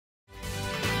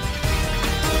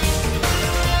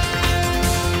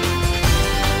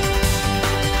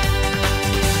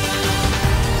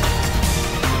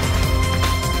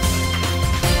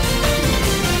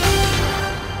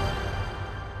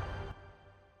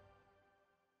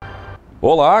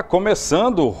Olá,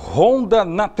 começando Ronda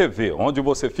na TV, onde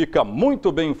você fica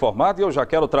muito bem informado, e eu já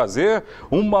quero trazer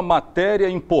uma matéria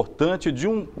importante de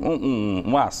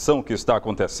uma ação que está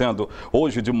acontecendo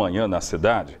hoje de manhã na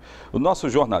cidade. O nosso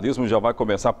jornalismo já vai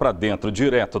começar para dentro,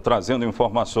 direto, trazendo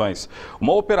informações.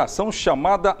 Uma operação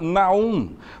chamada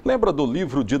Naum. Lembra do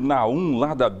livro de Naum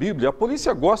lá da Bíblia? A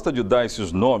polícia gosta de dar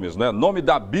esses nomes, né? Nome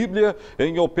da Bíblia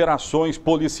em operações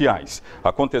policiais.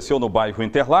 Aconteceu no bairro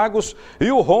Interlagos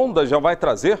e o Ronda já vai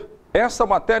trazer essa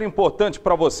matéria importante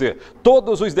para você.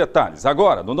 Todos os detalhes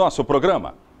agora no nosso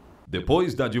programa.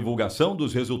 Depois da divulgação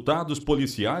dos resultados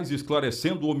policiais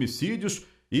esclarecendo homicídios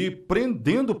e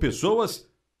prendendo pessoas,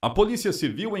 a Polícia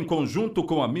Civil, em conjunto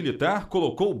com a militar,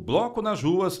 colocou bloco nas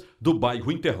ruas do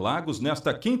bairro Interlagos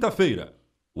nesta quinta-feira.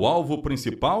 O alvo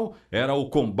principal era o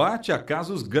combate a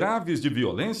casos graves de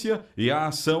violência e a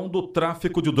ação do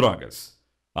tráfico de drogas.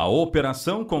 A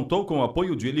operação contou com o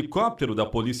apoio de helicóptero da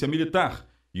Polícia Militar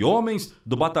e homens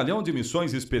do Batalhão de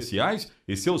Missões Especiais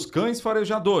e seus cães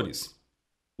farejadores.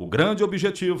 O grande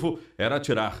objetivo era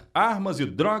tirar armas e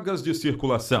drogas de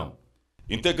circulação.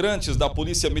 Integrantes da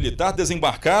Polícia Militar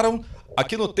desembarcaram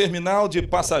aqui no terminal de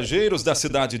passageiros da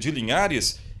cidade de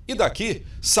Linhares e daqui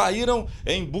saíram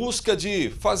em busca de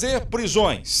fazer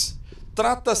prisões.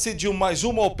 Trata-se de mais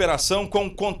uma operação com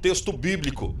contexto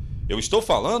bíblico. Eu estou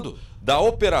falando da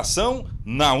Operação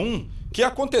Naum, que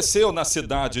aconteceu na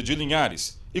cidade de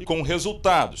Linhares e com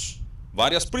resultados.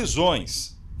 Várias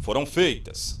prisões foram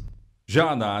feitas.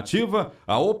 Já na ativa,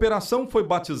 a operação foi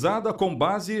batizada com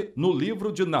base no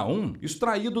livro de Naum,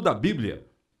 extraído da Bíblia.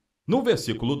 No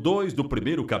versículo 2 do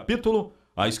primeiro capítulo,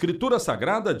 a Escritura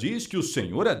Sagrada diz que o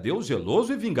Senhor é Deus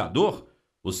zeloso e vingador.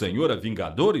 O Senhor é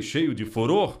vingador e cheio de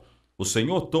furor. O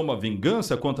Senhor toma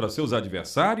vingança contra seus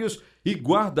adversários e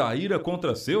guarda a ira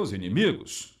contra seus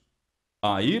inimigos.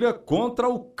 A ira contra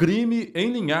o crime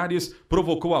em Linhares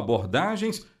provocou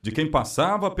abordagens de quem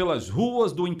passava pelas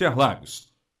ruas do Interlagos.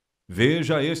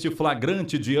 Veja este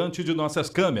flagrante diante de nossas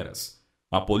câmeras.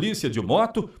 A polícia de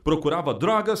moto procurava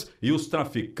drogas e os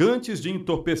traficantes de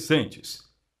entorpecentes.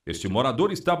 Este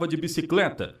morador estava de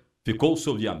bicicleta, ficou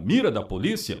sob a mira da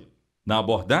polícia. Na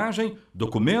abordagem,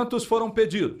 documentos foram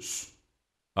pedidos.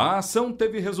 A ação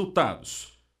teve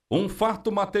resultados. Um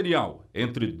farto material,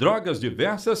 entre drogas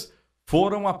diversas,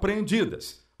 foram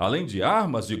apreendidas, além de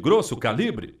armas de grosso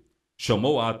calibre.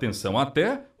 Chamou a atenção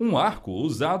até um arco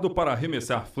usado para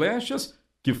arremessar flechas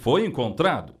que foi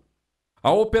encontrado.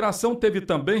 A operação teve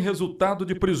também resultado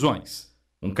de prisões.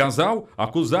 Um casal,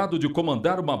 acusado de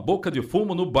comandar uma boca de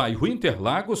fumo no bairro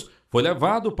Interlagos, foi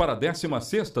levado para a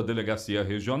 16ª Delegacia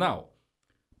Regional.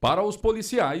 Para os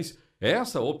policiais,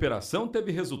 essa operação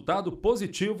teve resultado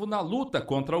positivo na luta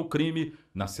contra o crime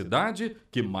na cidade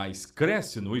que mais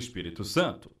cresce no Espírito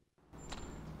Santo.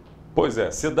 Pois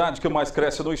é, cidade que mais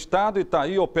cresce no estado, e está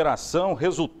aí a operação,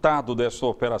 resultado dessa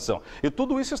operação. E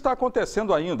tudo isso está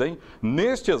acontecendo ainda, hein?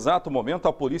 Neste exato momento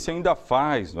a polícia ainda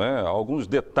faz, alguns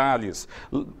detalhes,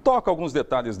 toca alguns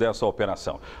detalhes dessa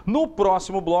operação. No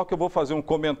próximo bloco eu vou fazer um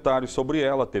comentário sobre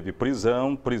ela. Teve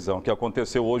prisão que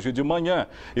aconteceu hoje de manhã.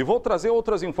 E vou trazer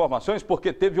outras informações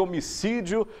porque teve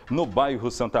homicídio no bairro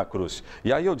Santa Cruz.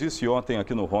 E aí eu disse ontem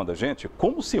aqui no Ronda, gente,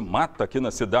 como se mata aqui na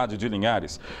cidade de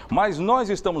Linhares? Mas nós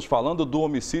estamos falando do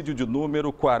homicídio de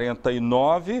número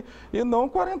 49 e não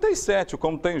 47,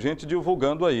 como tem gente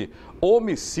divulgando aí.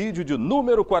 Homicídio de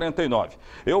número 49.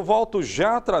 Eu volto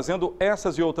já trazendo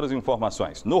essas e outras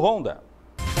informações no Ronda.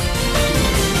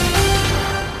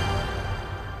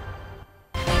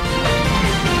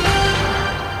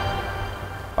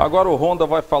 Agora o Ronda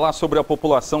vai falar sobre a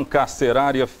população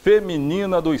carcerária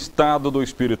feminina do estado do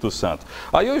Espírito Santo.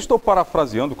 Aí eu estou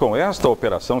parafraseando com esta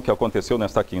operação que aconteceu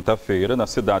nesta quinta-feira na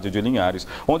cidade de Linhares,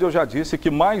 onde eu já disse que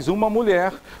mais uma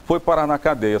mulher foi parar na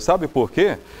cadeia. Sabe por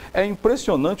quê? É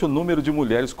impressionante o número de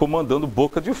mulheres comandando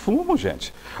boca de fumo,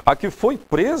 gente. A que foi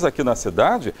presa aqui na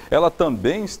cidade, ela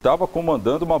também estava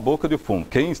comandando uma boca de fumo.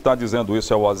 Quem está dizendo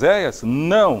isso é o Oséias?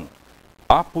 Não.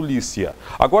 A polícia.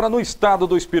 Agora, no estado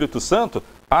do Espírito Santo,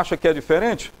 acha que é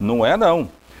diferente? Não é, não.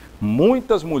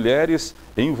 Muitas mulheres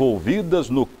envolvidas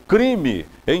no crime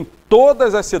em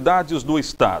todas as cidades do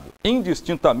estado,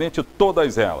 indistintamente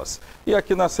todas elas. E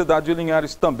aqui na cidade de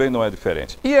Linhares também não é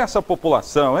diferente. E essa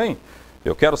população, hein?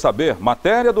 Eu quero saber.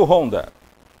 Matéria do Ronda.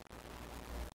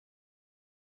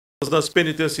 Nas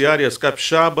penitenciárias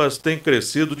capixabas têm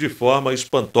crescido de forma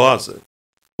espantosa.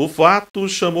 O fato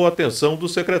chamou a atenção do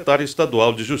secretário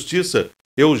estadual de Justiça,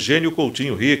 Eugênio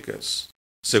Coutinho Ricas.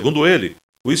 Segundo ele,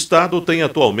 o estado tem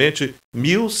atualmente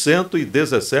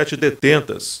 1.117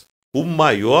 detentas, o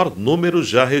maior número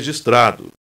já registrado.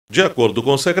 De acordo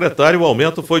com o secretário, o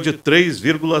aumento foi de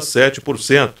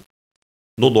 3,7%.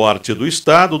 No norte do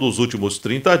estado, nos últimos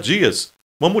 30 dias,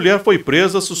 uma mulher foi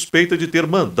presa suspeita de ter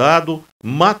mandado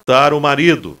matar o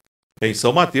marido. Em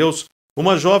São Mateus,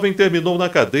 uma jovem terminou na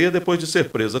cadeia depois de ser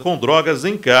presa com drogas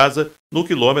em casa, no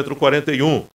quilômetro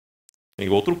 41. Em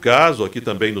outro caso, aqui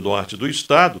também no norte do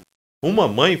estado, uma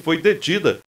mãe foi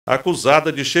detida,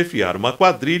 acusada de chefiar uma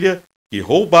quadrilha que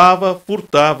roubava,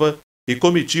 furtava e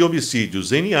cometia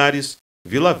homicídios em Linhares,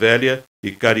 Vila Velha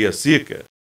e Cariacica.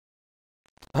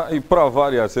 E para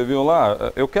variar, você viu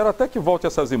lá? Eu quero até que volte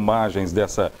essas imagens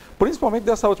principalmente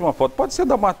dessa última foto. Pode ser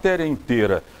da matéria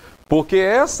inteira, porque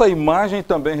essa imagem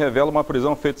também revela uma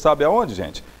prisão feita, sabe aonde,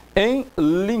 gente? Em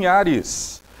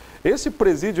Linhares. Esse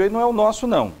presídio aí não é o nosso,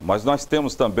 não, mas nós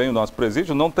temos também o nosso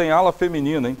presídio, não tem ala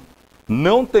feminina, hein?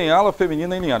 Não tem ala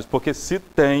feminina em Linhares, porque se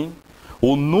tem,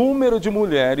 o número de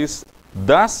mulheres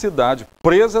da cidade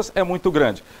presas é muito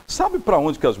grande. Sabe para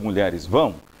onde que as mulheres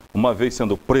vão? Uma vez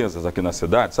sendo presas aqui na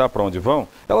cidade, sabe para onde vão?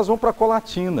 Elas vão para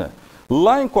Colatina.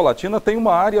 Lá em Colatina tem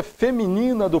uma área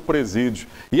feminina do presídio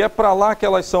e é para lá que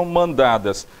elas são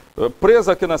mandadas.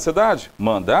 Presa aqui na cidade?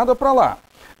 Mandada para lá.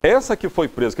 Essa que foi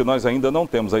presa, que nós ainda não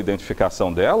temos a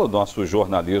identificação dela, o nosso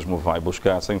jornalismo vai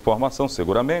buscar essa informação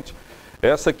seguramente.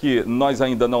 Essa que nós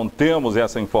ainda não temos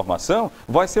essa informação,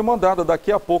 vai ser mandada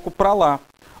daqui a pouco para lá.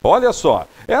 Olha só,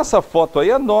 essa foto aí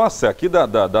é nossa, aqui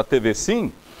da TV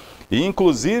Sim, e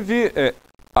inclusive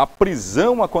a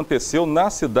prisão aconteceu na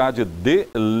cidade de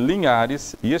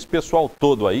Linhares e esse pessoal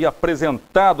todo aí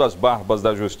apresentado às barbas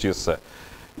da justiça.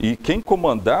 E quem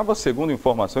comandava, segundo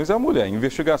informações, é a mulher. A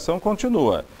investigação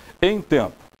continua. Em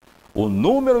tempo, o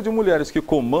número de mulheres que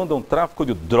comandam tráfico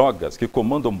de drogas, que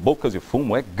comandam bocas de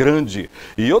fumo, é grande.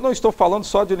 E eu não estou falando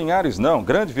só de Linhares, não.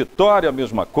 Grande Vitória, a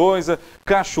mesma coisa.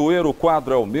 Cachoeiro, o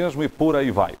quadro é o mesmo e por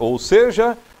aí vai. Ou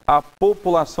seja, a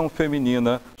população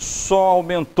feminina só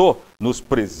aumentou nos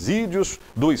presídios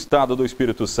do estado do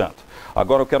Espírito Santo.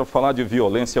 Agora eu quero falar de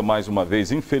violência mais uma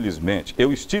vez, infelizmente.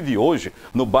 Eu estive hoje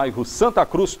no bairro Santa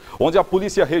Cruz, onde a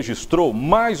polícia registrou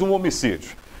mais um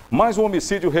homicídio. Mais um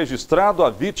homicídio registrado, a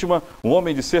vítima, um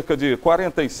homem de cerca de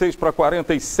 46 para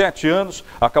 47 anos,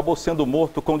 acabou sendo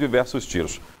morto com diversos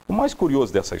tiros. O mais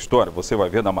curioso dessa história, você vai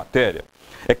ver na matéria,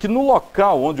 é que no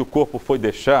local onde o corpo foi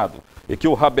deixado e que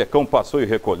o rabecão passou e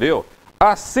recolheu,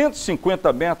 a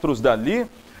 150 metros dali,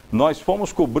 nós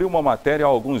fomos cobrir uma matéria há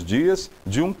alguns dias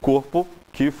de um corpo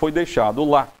que foi deixado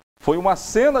lá. Foi uma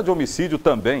cena de homicídio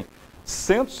também.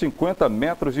 150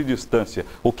 metros de distância.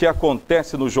 O que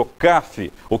acontece no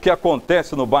Jocafe, o que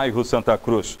acontece no bairro Santa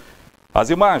Cruz. As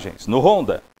imagens no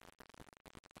Ronda.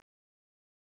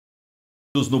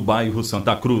 No bairro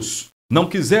Santa Cruz, não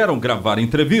quiseram gravar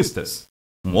entrevistas.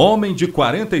 Um homem de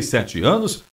 47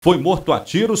 anos foi morto a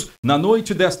tiros na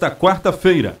noite desta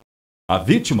quarta-feira. A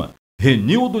vítima,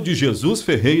 Renildo de Jesus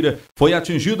Ferreira, foi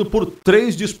atingido por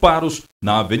 3 disparos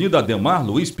na Avenida Ademar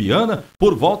Luiz Piana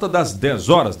por volta das 10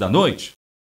 horas da noite.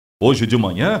 Hoje de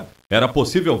manhã, era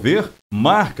possível ver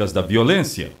marcas da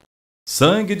violência.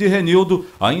 Sangue de Renildo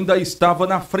ainda estava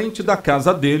na frente da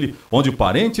casa dele, onde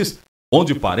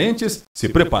parentes se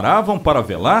preparavam para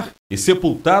velar e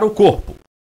sepultar o corpo.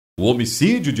 O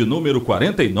homicídio de número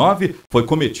 49 foi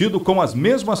cometido com as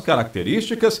mesmas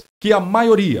características que a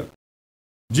maioria.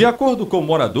 De acordo com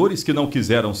moradores que não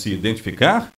quiseram se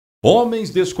identificar, homens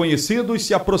desconhecidos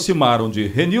se aproximaram de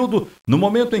Renildo no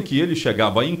momento em que ele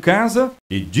chegava em casa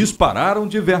e dispararam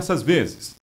diversas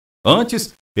vezes.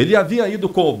 Antes, ele havia ido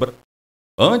cobrar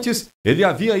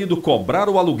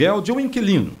o aluguel de um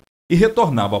inquilino e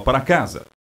retornava para casa.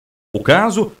 O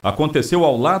caso aconteceu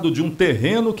ao lado de um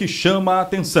terreno que chama a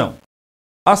atenção.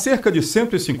 A cerca de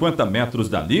 150 metros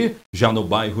dali, já no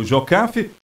bairro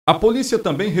Jocafe, a polícia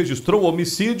também registrou o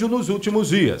homicídio nos últimos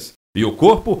dias e o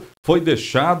corpo foi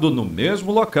deixado no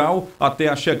mesmo local até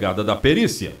a chegada da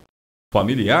perícia.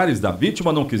 Familiares da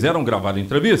vítima não quiseram gravar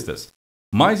entrevistas,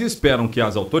 mas esperam que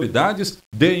as autoridades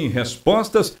deem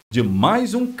respostas de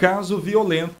mais um caso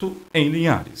violento em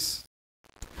Linhares.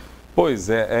 Pois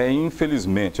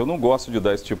infelizmente, eu não gosto de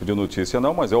dar esse tipo de notícia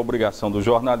não, mas é obrigação do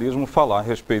jornalismo falar a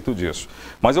respeito disso.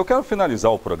 Mas eu quero finalizar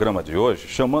o programa de hoje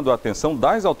chamando a atenção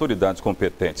das autoridades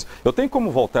competentes. Eu tenho como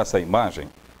voltar essa imagem?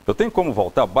 Eu tenho como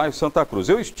voltar bairro Santa Cruz.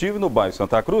 Eu estive no bairro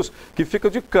Santa Cruz, que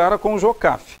fica de cara com o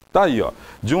Jocafe. Tá aí, ó.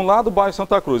 De um lado o bairro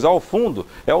Santa Cruz, ao fundo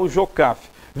é o Jocafe.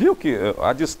 Viu que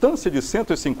a distância de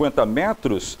 150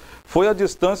 metros foi a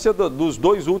distância dos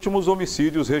 2 últimos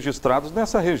homicídios registrados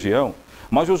nessa região.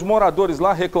 Mas os moradores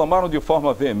lá reclamaram de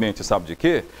forma veemente, sabe de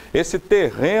quê? Esse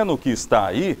terreno que está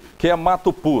aí, que é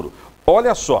mato puro.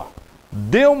 Olha só,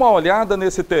 dê uma olhada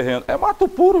nesse terreno. É mato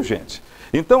puro, gente.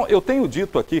 Então, eu tenho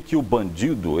dito aqui que o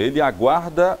bandido, ele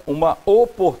aguarda uma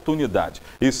oportunidade.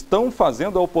 Estão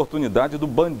fazendo a oportunidade do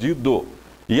bandido.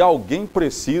 E alguém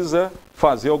precisa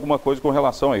fazer alguma coisa com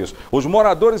relação a isso. Os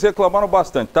moradores reclamaram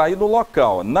bastante. Está aí no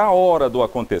local, na hora do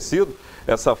acontecido.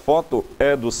 Essa foto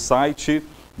é do site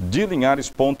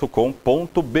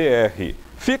delinhares.com.br.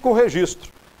 Fica o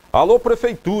registro. Alô,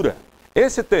 prefeitura.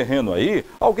 Esse terreno aí,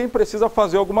 alguém precisa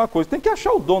fazer alguma coisa. Tem que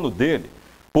achar o dono dele.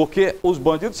 Porque os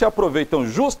bandidos se aproveitam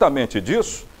justamente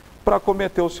disso para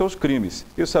cometer os seus crimes.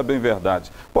 Isso é bem verdade.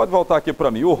 Pode voltar aqui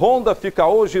para mim. O Ronda fica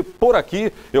hoje por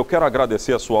aqui. Eu quero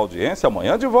agradecer a sua audiência.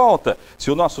 Amanhã de volta, se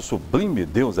o nosso sublime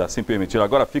Deus assim permitir.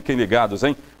 Agora fiquem ligados,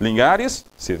 hein? Linhares,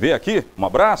 se vê aqui. Um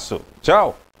abraço.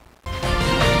 Tchau.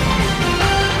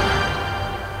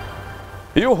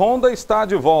 E o Ronda está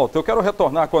de volta. Eu quero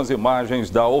retornar com as imagens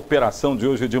da operação de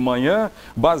hoje de manhã,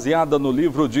 baseada no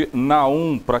livro de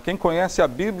Naum. Para quem conhece a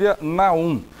Bíblia,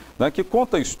 Naum, né, que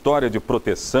conta a história de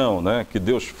proteção, né, que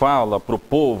Deus fala para o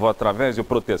povo através de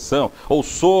proteção, ou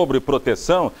sobre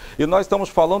proteção. E nós estamos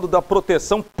falando da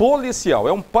proteção policial.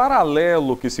 É um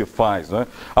paralelo que se faz, né?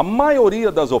 A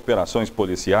maioria das operações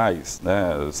policiais,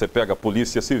 né, você pega a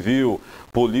Polícia Civil,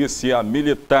 Polícia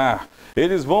Militar,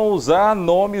 eles vão usar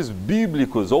nomes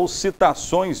bíblicos ou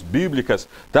citações bíblicas.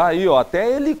 Tá aí, ó,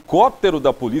 até helicóptero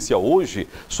da polícia hoje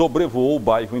sobrevoou o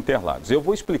bairro Interlagos. Eu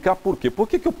vou explicar por quê. Por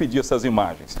que eu pedi essas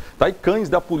imagens? Tá aí cães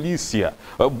da polícia,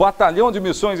 o batalhão de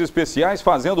missões especiais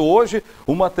fazendo hoje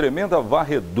uma tremenda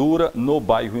varredura no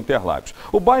bairro Interlagos.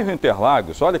 O bairro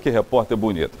Interlagos, olha que repórter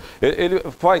bonito, ele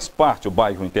faz parte, o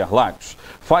bairro Interlagos,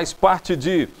 faz parte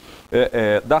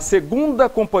da segunda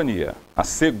companhia. A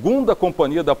segunda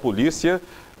companhia da polícia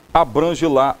abrange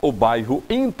lá o bairro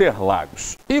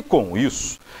Interlagos. E com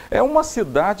isso, é uma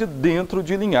cidade dentro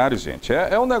de Linhares, gente.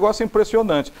 É um negócio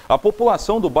impressionante. A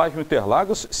população do bairro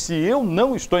Interlagos, se eu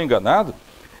não estou enganado,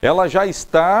 ela já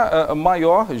está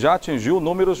maior, já atingiu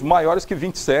números maiores que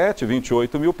 27,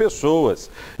 28 mil pessoas.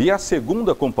 E a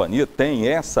segunda companhia tem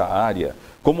essa área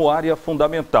como área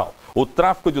fundamental. O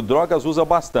tráfico de drogas usa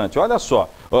bastante. Olha só,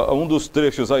 um dos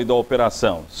trechos aí da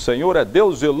operação. Senhor é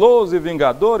Deus zeloso e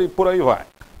vingador e por aí vai,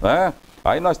 né?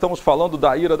 Aí nós estamos falando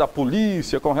da ira da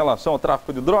polícia com relação ao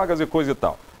tráfico de drogas e coisa e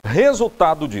tal.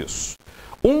 Resultado disso,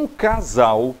 um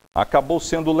casal acabou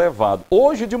sendo levado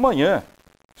hoje de manhã.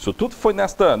 Isso tudo foi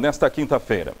nesta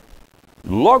quinta-feira.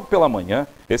 Logo pela manhã,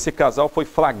 esse casal foi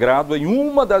flagrado em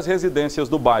uma das residências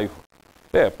do bairro.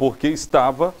 Porque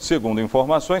estava, segundo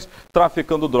informações,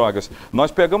 traficando drogas.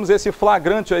 Nós pegamos esse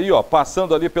flagrante aí, ó,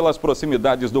 passando ali pelas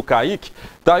proximidades do Caique.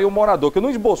 Tá aí o morador, que não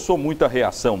esboçou muita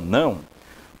reação, não.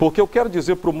 Porque eu quero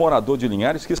dizer para o morador de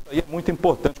Linhares que isso aí é muito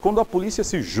importante. Quando a polícia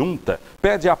se junta,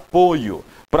 pede apoio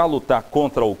para lutar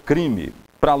contra o crime,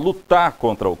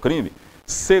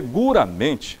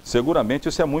 seguramente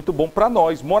isso é muito bom para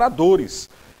nós, moradores.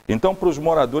 Então, para os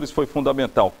moradores foi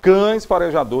fundamental. Cães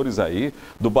farejadores aí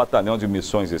do Batalhão de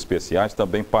Missões Especiais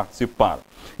também participaram.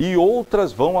 E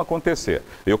outras vão acontecer.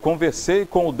 Eu conversei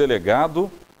com o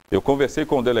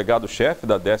delegado-chefe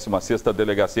da 16ª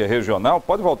Delegacia Regional,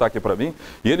 pode voltar aqui para mim,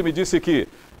 e ele me disse que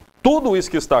tudo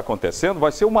isso que está acontecendo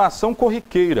vai ser uma ação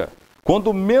corriqueira.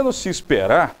 Quando menos se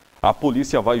esperar, a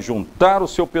polícia vai juntar o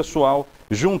seu pessoal,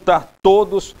 juntar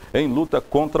todos em luta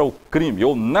contra o crime,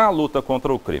 ou na luta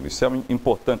contra o crime. Isso é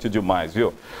importante demais,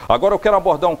 viu? Agora eu quero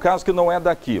abordar um caso que não é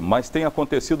daqui, mas tem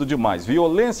acontecido demais.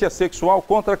 Violência sexual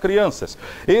contra crianças.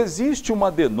 Existe uma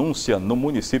denúncia no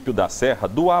município da Serra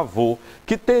do avô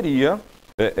que teria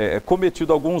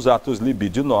cometido alguns atos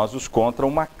libidinosos contra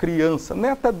uma criança,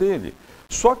 neta dele.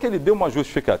 Só que ele deu uma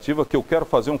justificativa que eu quero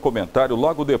fazer um comentário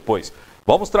logo depois.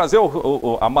 Vamos trazer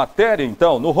a matéria,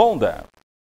 então, no Ronda.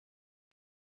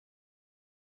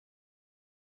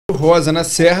 Rosa, na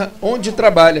Serra, onde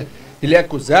trabalha. Ele é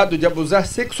acusado de abusar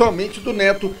sexualmente do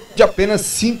neto de apenas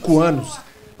 5 anos.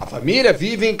 A família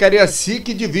vive em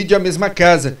Cariacica e divide a mesma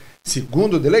casa.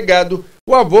 Segundo o delegado,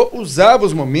 o avô usava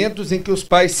os momentos em que os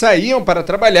pais saíam para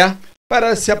trabalhar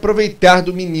para se aproveitar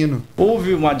do menino.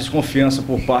 Houve uma desconfiança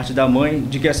por parte da mãe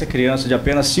de que essa criança de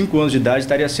apenas 5 anos de idade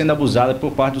estaria sendo abusada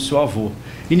por parte do seu avô.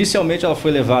 Inicialmente ela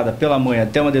foi levada pela mãe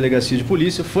até uma delegacia de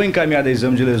polícia, foi encaminhada a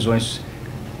exame de lesões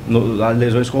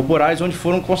corporais, onde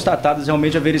foram constatadas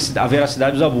realmente a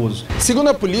veracidade dos abusos.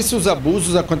 Segundo a polícia, os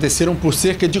abusos aconteceram por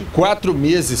cerca de 4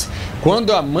 meses.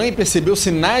 Quando a mãe percebeu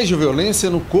sinais de violência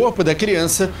no corpo da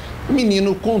criança, o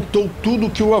menino contou tudo o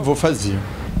que o avô fazia.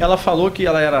 Ela falou que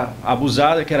ela era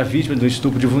abusada, que era vítima de um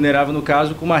estupro de vulnerável, no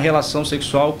caso, com uma relação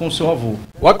sexual com seu avô.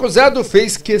 O acusado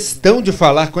fez questão de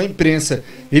falar com a imprensa.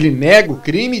 Ele nega o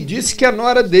crime e disse que a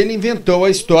nora dele inventou a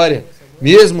história.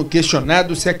 Mesmo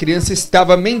questionado se a criança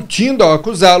estava mentindo ao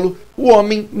acusá-lo, o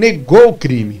homem negou o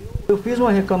crime. Eu fiz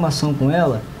uma reclamação com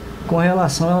ela, com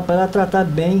relação para ela tratar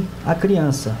bem a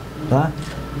criança, tá?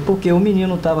 Porque o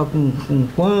menino estava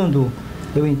quando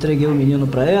eu entreguei o menino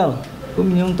para ela, o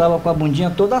menino estava com a bundinha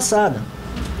toda assada,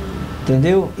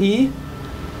 entendeu? E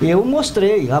eu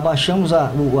mostrei, abaixamos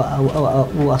a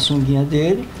sunguinha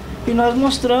dele e nós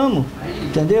mostramos,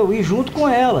 entendeu? E junto com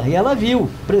ela, e ela viu,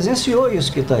 presenciou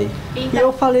isso que está aí. Então... E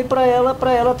eu falei para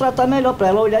ela tratar melhor, para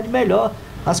ela olhar de melhor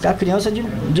a criança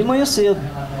de manhã cedo.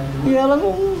 E ela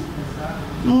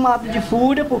num ato de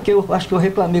fúria, porque eu acho que eu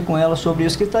reclamei com ela sobre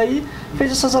isso que está aí,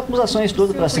 fez essas acusações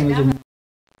todas para cima de mim.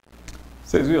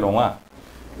 Vocês viram lá?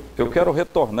 Eu quero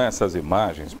retornar essas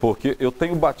imagens, porque eu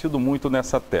tenho batido muito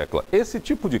nessa tecla. Esse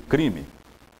tipo de crime,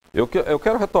 eu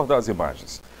quero retornar as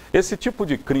imagens. Esse tipo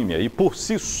de crime aí, por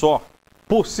si só,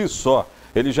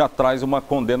 ele já traz uma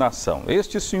condenação.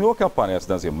 Este senhor que aparece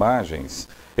nas imagens,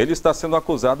 ele está sendo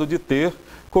acusado de ter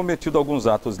cometido alguns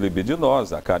atos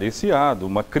libidinosos, acariciado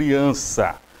uma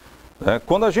criança.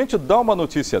 Quando a gente dá uma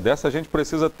notícia dessa, a gente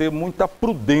precisa ter muita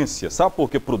prudência. Sabe por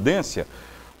que prudência?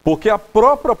 Porque a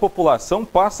própria população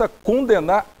passa a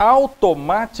condenar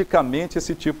automaticamente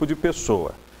esse tipo de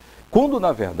pessoa. Quando,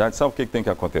 na verdade, sabe o que tem que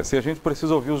acontecer? A gente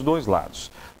precisa ouvir os dois lados.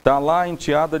 Está lá a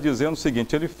enteada dizendo o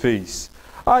seguinte, ele fez.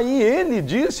 Aí ele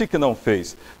disse que não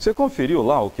fez. Você conferiu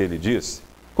lá o que ele disse?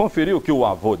 Conferiu o que o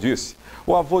avô disse?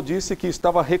 O avô disse que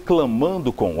estava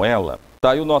reclamando com ela.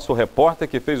 Está aí o nosso repórter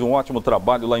que fez um ótimo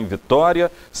trabalho lá em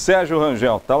Vitória, Sérgio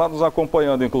Rangel, está lá nos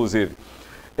acompanhando, inclusive.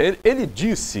 Ele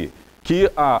disse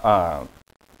que a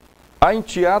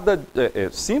enteada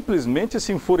simplesmente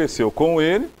se enfureceu com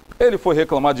ele foi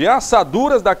reclamar de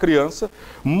assaduras da criança,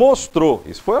 mostrou,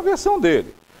 isso foi a versão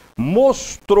dele,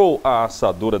 mostrou a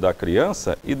assadura da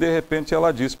criança e de repente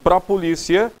ela disse para a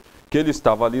polícia que ele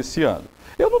estava aliciando.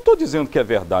 Eu não estou dizendo que é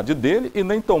verdade dele e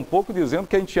nem tampouco dizendo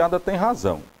que a enteada tem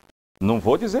razão. Não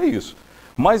vou dizer isso.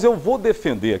 Mas eu vou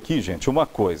defender aqui, gente, uma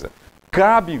coisa.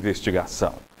 Cabe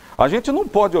investigação. A gente não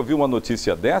pode ouvir uma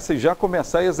notícia dessa e já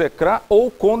começar a execrar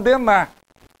ou condenar.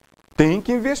 Tem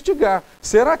que investigar.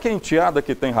 Será que é a enteada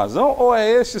que tem razão ou é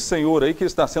esse senhor aí que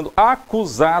está sendo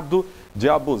acusado de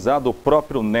abusar do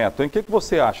próprio neto? O que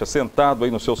você acha? Sentado aí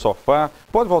no seu sofá,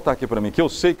 pode voltar aqui para mim, que eu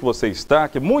sei que você está,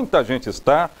 que muita gente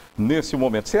está nesse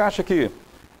momento. Você acha que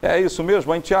é isso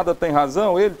mesmo? A enteada tem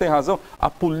razão? Ele tem razão? A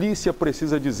polícia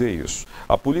precisa dizer isso.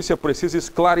 A polícia precisa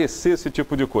esclarecer esse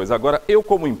tipo de coisa. Agora, eu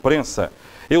como imprensa,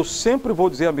 eu sempre vou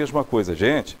dizer a mesma coisa.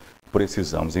 Gente,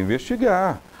 precisamos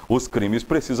investigar. Os crimes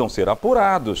precisam ser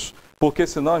apurados, porque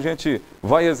senão a gente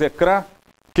vai execrar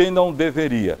quem não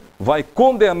deveria, vai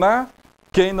condenar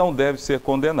quem não deve ser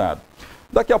condenado.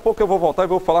 Daqui a pouco eu vou voltar e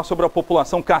vou falar sobre a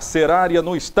população carcerária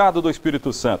no estado do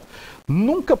Espírito Santo.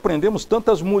 Nunca prendemos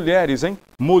tantas mulheres, hein?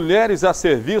 Mulheres a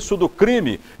serviço do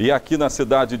crime. E aqui na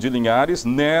cidade de Linhares,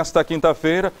 nesta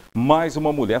quinta-feira, mais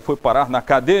uma mulher foi parar na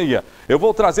cadeia. Eu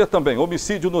vou trazer também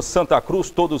homicídio no Santa Cruz,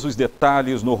 todos os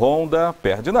detalhes no Ronda.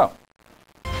 Perde não.